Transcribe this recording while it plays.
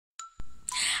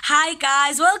Hi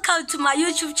guys, welcome to my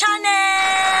YouTube channel.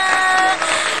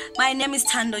 My name is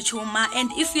Thando Tshuma,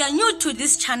 and if you are new to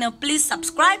this channel, please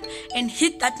subscribe and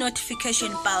hit that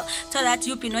notification bell so that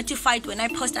you'll be notified when I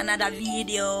post another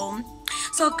video.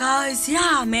 So guys,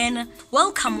 yeah man,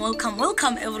 welcome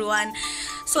everyone.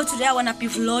 So today I wanna be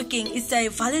vlogging. It's a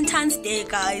Valentine's Day,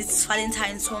 guys. It's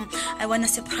Valentine's, so I wanna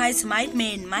surprise my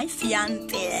man, my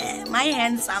fiance, my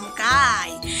handsome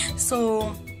guy.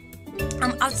 So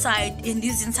I'm outside and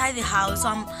he's inside the house. So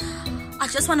I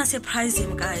just wanna surprise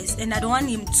him, guys, and I don't want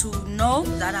him to know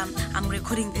that I'm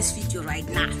recording this video right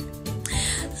now.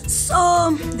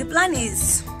 So the plan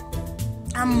is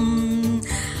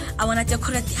I wanna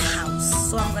decorate the house.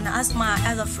 So I'm gonna ask my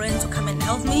other friends to come and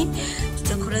help me to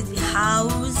decorate the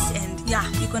house, and yeah,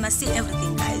 you're gonna see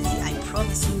everything, guys. I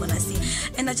promise you're gonna see.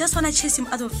 And I just wanna chase him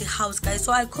out of the house, guys.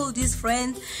 So I called these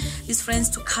friends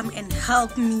to come and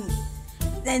help me.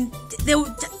 Then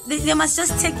they must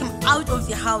just take him out of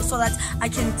the house so that I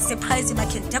can surprise him, I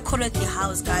can decorate the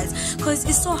house, guys, because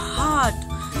it's so hard.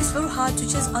 It's very hard to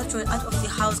chase out of the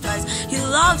house, guys. He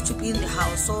loves to be in the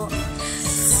house. So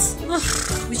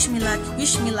wish me luck,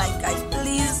 guys,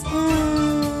 please.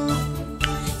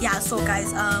 Yeah, so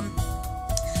guys,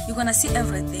 you're gonna see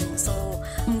everything. So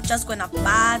I'm just gonna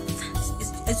bath.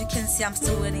 As you can see, I'm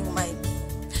still wearing my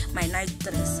night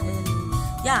dress, and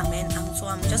yeah man, so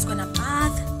I'm just gonna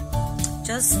bath,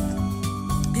 just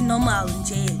be normal,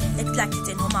 act like it's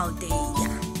a normal day.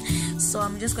 Yeah, so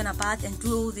I'm just gonna bath and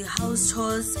do all the house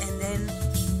chores, and then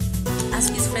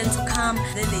ask his friends to come.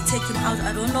 Then they take him out.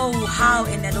 I don't know how,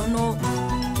 and I don't know.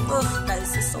 Oh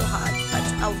guys, it's so hard, but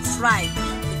I'll try.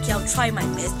 Okay, I'll try my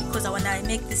best because I wanna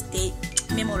make this day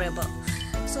memorable.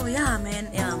 So yeah man,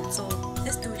 yeah, so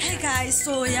let's do it. Hey guys,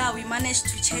 so yeah, we managed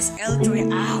to chase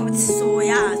Eldroy out. So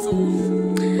yeah, so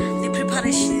the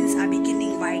preparations are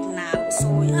beginning right now.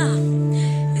 So yeah,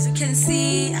 as you can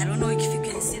see, I don't know if you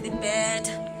can see the bed.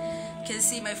 You can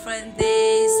see my friend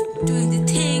there doing the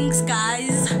things,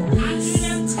 guys.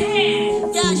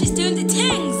 Yeah, she's doing the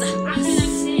things.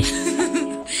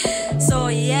 So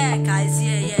yeah guys,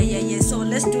 yeah. So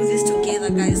let's do this together,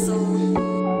 guys. So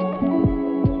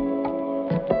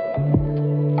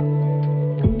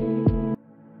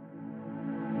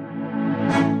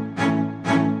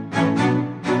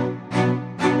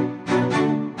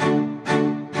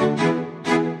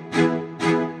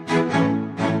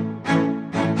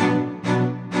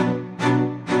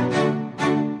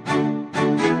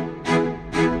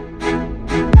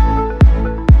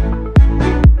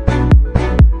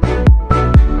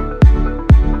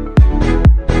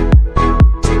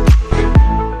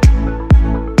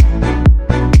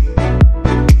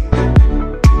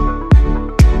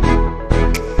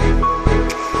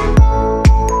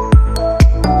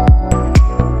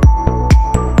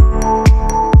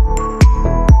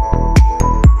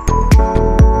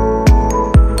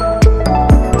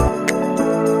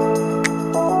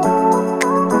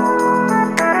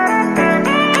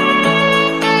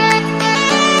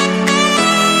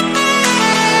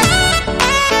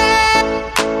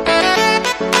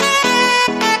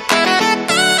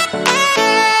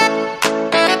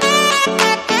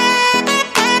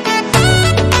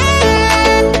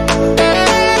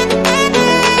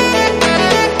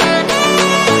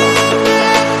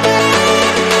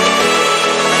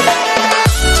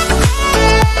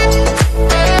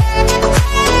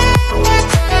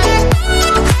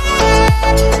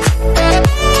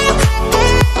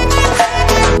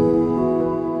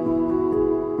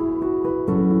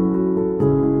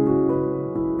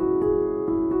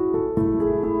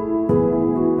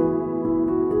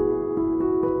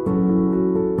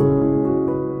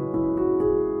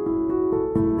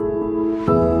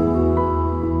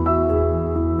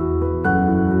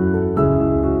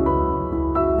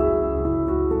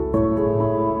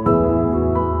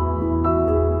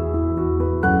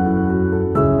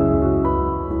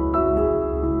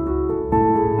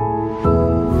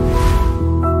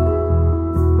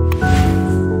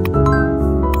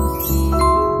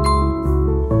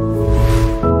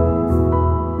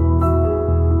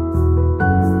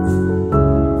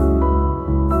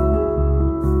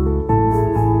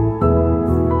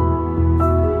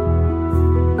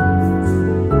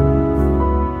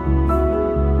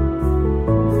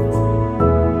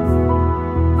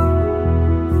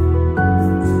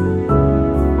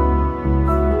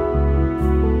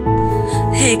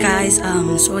hey guys,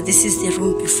 so this is the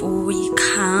room before he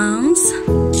comes.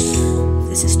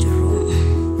 This is the room.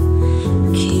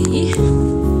 Okay,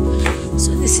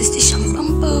 so this is the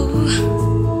shampoo.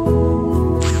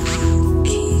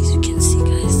 Okay, as you can see,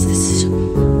 guys, this is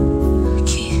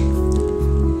okay.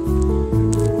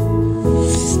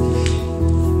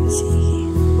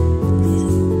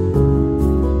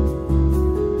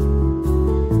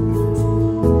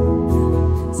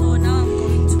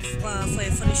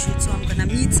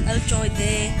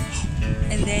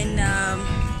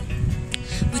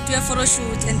 do a photo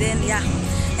shoot, and then yeah,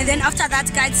 and then after that,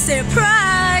 guys,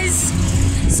 surprise.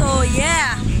 So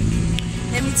yeah,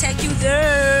 let me take you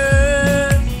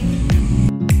there.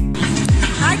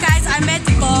 Hi guys, I met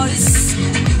the boys.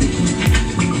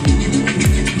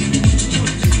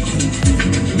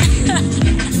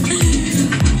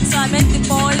 So I met the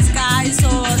boys, guys. So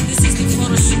this is the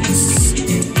photo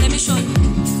shoot. Let me show you.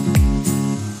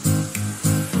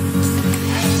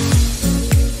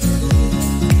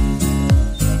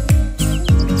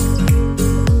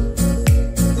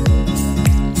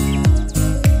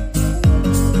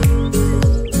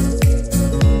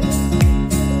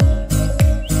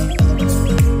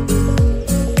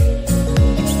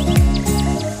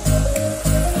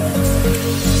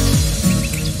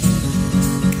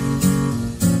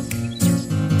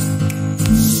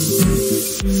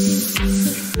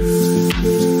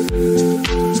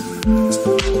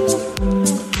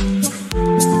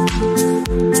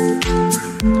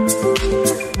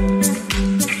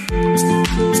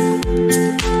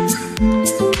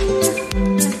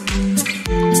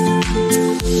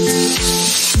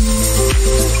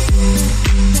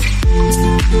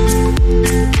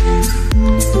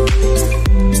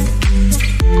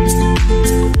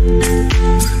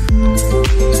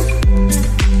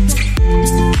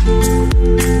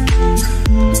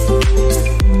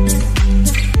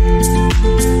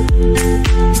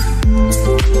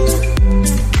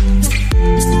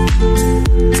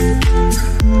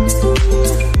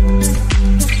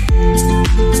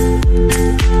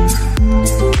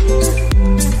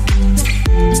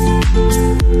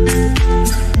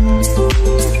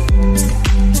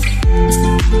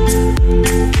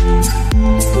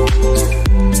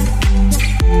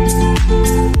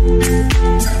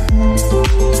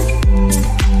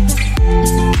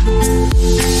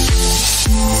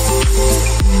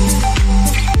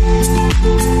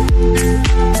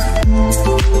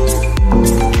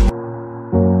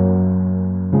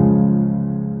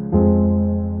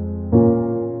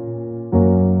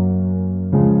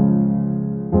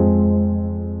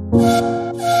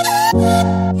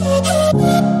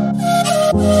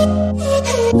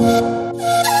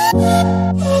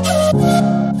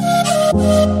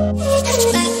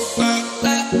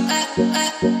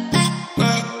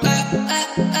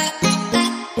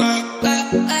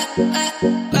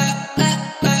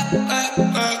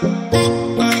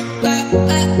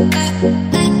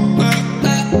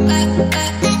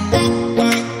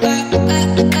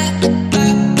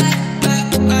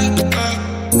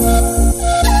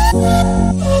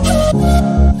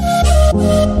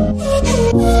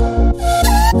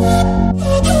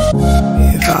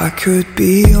 If I could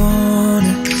be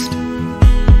honest,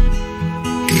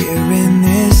 here in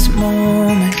this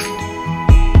moment,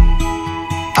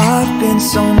 I've been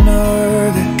so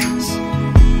nervous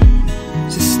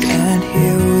to stand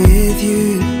here with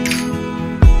you.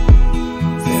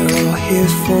 They're all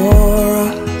here for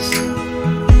us,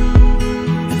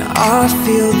 and I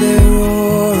feel their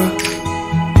aura.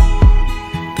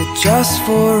 But just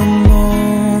for a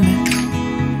moment,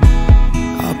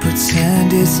 I'll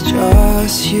pretend it's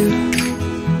just you.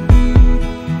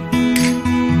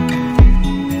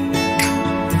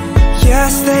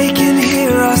 Yes, they can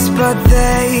hear us, but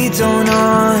they don't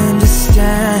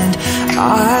understand.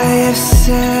 I have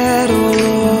said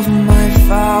all of my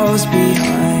vows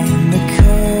behind the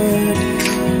curtain.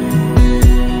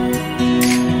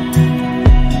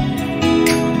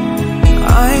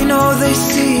 I know they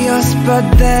see us, but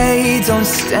they don't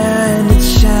stand a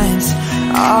chance.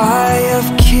 I have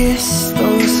kissed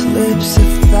those lips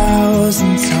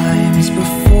 1,000 times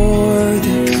before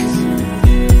this.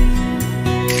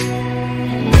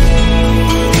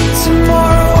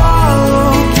 Tomorrow I'll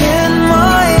open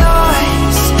my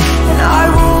eyes and I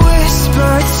will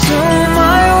whisper to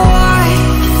my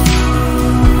wife,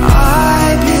 I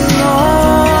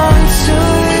belong to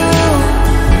you.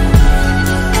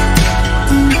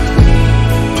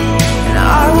 And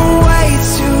I will wait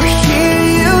to hear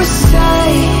you say,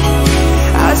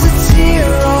 as a tear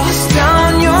rolls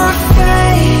down your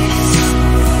face,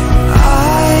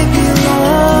 I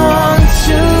belong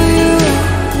to you.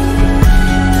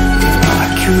 If I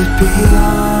could be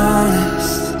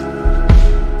honest,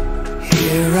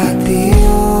 here at the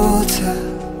altar,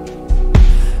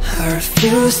 I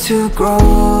refuse to grow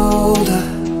older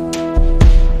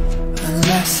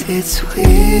unless it's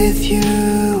with you.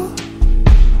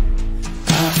 I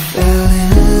fell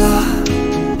in love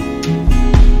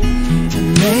and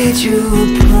made you a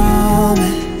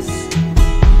promise,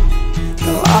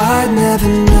 though I'd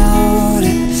never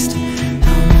noticed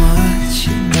how much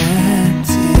it meant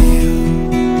to you.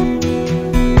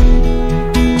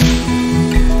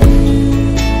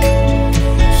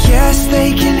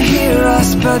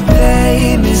 but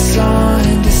they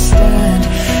misunderstand.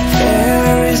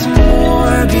 There is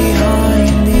more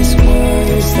behind these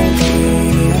words that we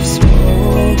have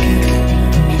spoken.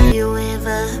 Have you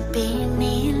ever been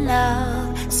in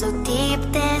love so deep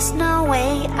there's no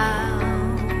way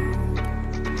out?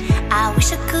 I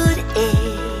wish I could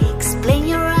explain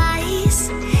your eyes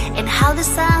and how the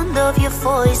sound of your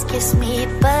voice gives me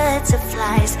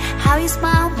butterflies. How your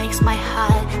smile makes my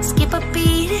heart skip a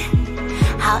beat.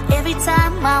 How every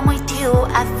time I'm with you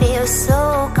I feel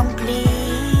so complete.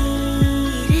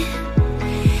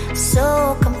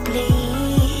 So complete.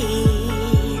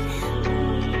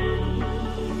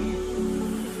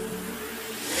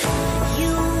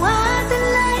 You are the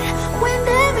light when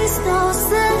there is no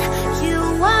sun. You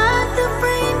are the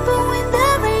rainbow when the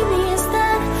rain is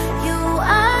done. You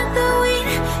are the wind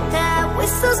that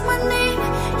whistles my name.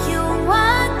 You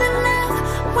are the love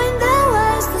when the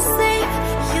world's the same.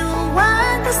 You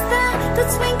are the star that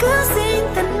twinkles in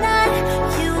the night.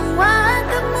 You are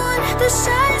the moon that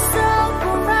shines so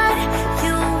bright.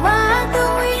 You are the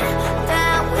wind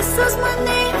that whistles my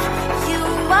name. You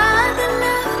are the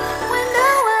love when the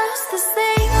world's the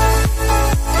same.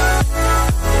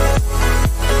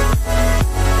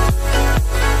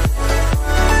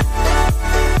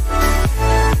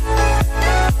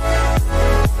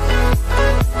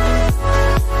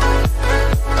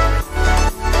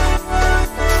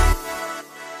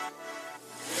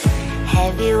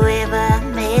 Have you ever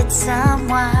met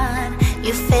someone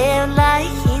you feel like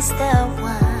he's the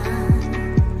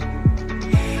one?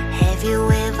 Have you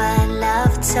ever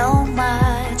loved so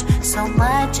much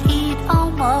it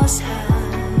almost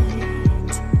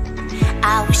hurt?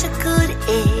 I wish I could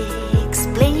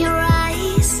explain your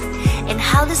eyes and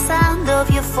how the sound of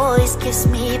your voice gives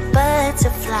me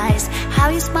butterflies. How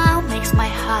your smile makes my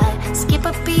heart skip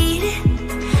a beat.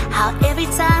 How every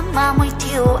time I'm with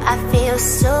you I feel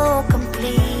so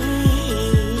complete.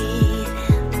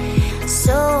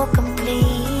 So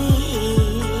complete.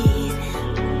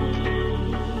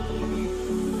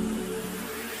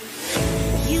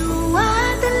 You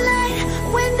are the light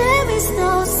when there is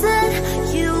no sun.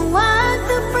 You are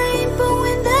the rainbow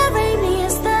when the rain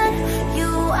is done.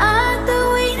 You are the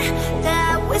wind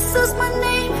that whistles my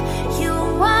name. You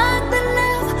are the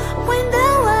love when the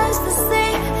world's the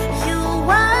same. You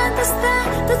are the star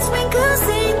that twinkles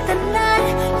in